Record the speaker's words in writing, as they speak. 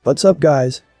What's up,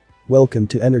 guys? Welcome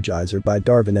to Energizer by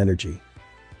Darvin Energy.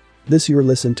 This year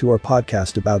listen to our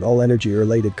podcast about all energy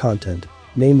related content,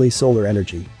 namely solar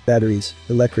energy, batteries,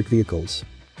 electric vehicles,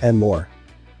 and more.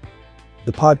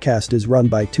 The podcast is run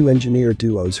by two engineer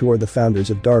duos who are the founders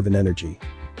of Darvin Energy.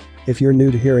 If you're new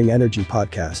to hearing energy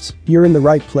podcasts, you're in the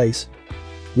right place.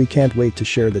 We can't wait to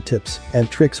share the tips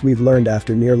and tricks we've learned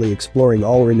after nearly exploring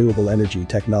all renewable energy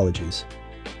technologies.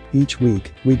 Each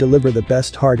week, we deliver the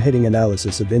best hard-hitting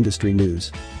analysis of industry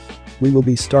news. We will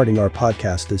be starting our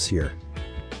podcast this year.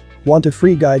 Want a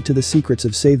free guide to the secrets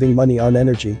of saving money on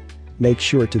energy? Make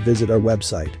sure to visit our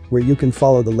website, where you can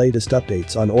follow the latest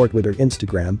updates on our Twitter,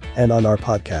 Instagram, and on our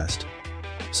podcast.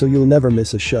 So you'll never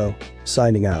miss a show.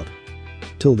 Signing out.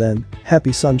 Till then,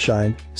 happy sunshine,